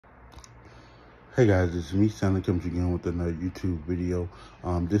Hey guys, it's me, Stanley, comes again with another YouTube video.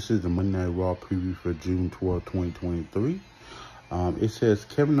 This is the Monday Night Raw preview for June 12, 2023. It says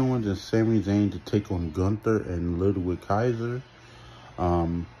Kevin Owens and Sami Zayn to take on Gunther and Ludwig Kaiser.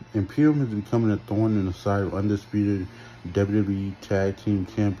 Imperium is becoming a thorn in the side of undisputed WWE Tag Team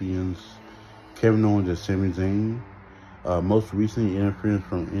Champions Kevin Owens and Sami Zayn. Most recently, interference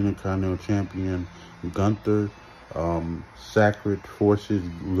from Intercontinental Champion Gunther, Sacred Forces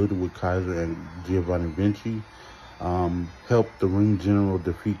Ludwig Kaiser and Giovanni Vinci helped the Ring General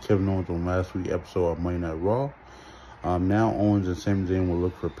defeat Kevin Owens on last week's episode of Monday Night Raw. Now Owens and Sami Zayn will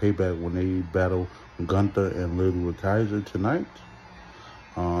look for payback when they battle Gunther and Ludwig Kaiser tonight.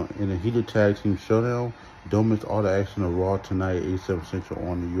 In a heated tag team showdown, don't miss all the action of Raw tonight at 8/7 Central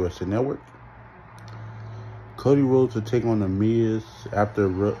on the USA Network. Cody Rhodes will take on The Miz after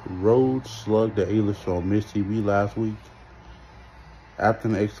Rhodes slugged the A-lister on Miz TV last week. After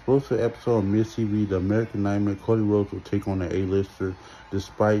an explosive episode of Miz TV, The American Nightmare, Cody Rhodes will take on the A-lister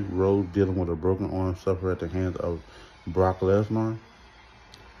despite Rhodes dealing with a broken arm suffered at the hands of Brock Lesnar.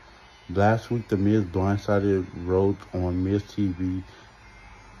 Last week, The Miz blindsided Rhodes on Miz TV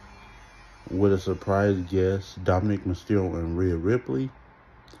with a surprise guest, Dominic Mysterio and Rhea Ripley.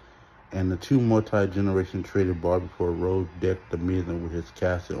 And the two multi-generation traded bar before Rhodes decked The Miz with his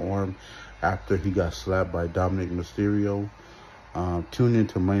casted arm after he got slapped by Dominic Mysterio. Tune in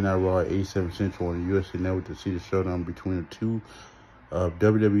to Monday Night Raw at 8/7 Central on the USA Network to see the showdown between the two of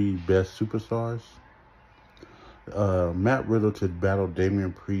WWE's best superstars. Matt Riddle to battle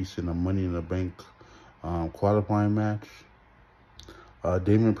Damian Priest in a Money in the Bank qualifying match.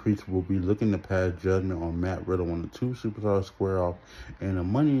 Damian Priest will be looking to pass judgment on Matt Riddle when the two superstars square off in a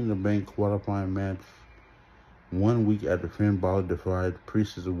Money in the Bank qualifying match 1 week after Finn Balor defied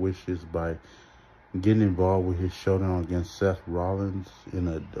Priest's wishes by getting involved with his showdown against Seth Rollins in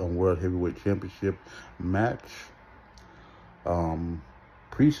a World Heavyweight Championship match.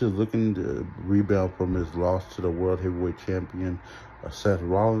 Priest is looking to rebound from his loss to the World Heavyweight Champion Seth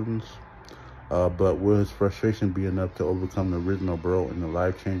Rollins. But will his frustration be enough to overcome the original bro in the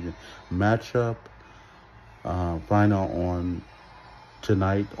life-changing matchup? Find out on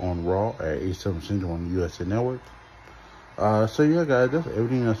tonight on Raw at 8/7 Central on the USA Network. So yeah, guys, that's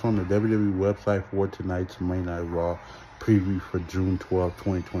everything that's on the WWE website for tonight's Monday Night Raw preview for June 12,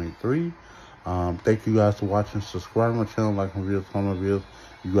 2023. Thank you guys for watching. Subscribe to my channel, like my videos, comment my videos.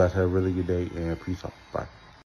 You guys have a really good day, and peace out. Bye.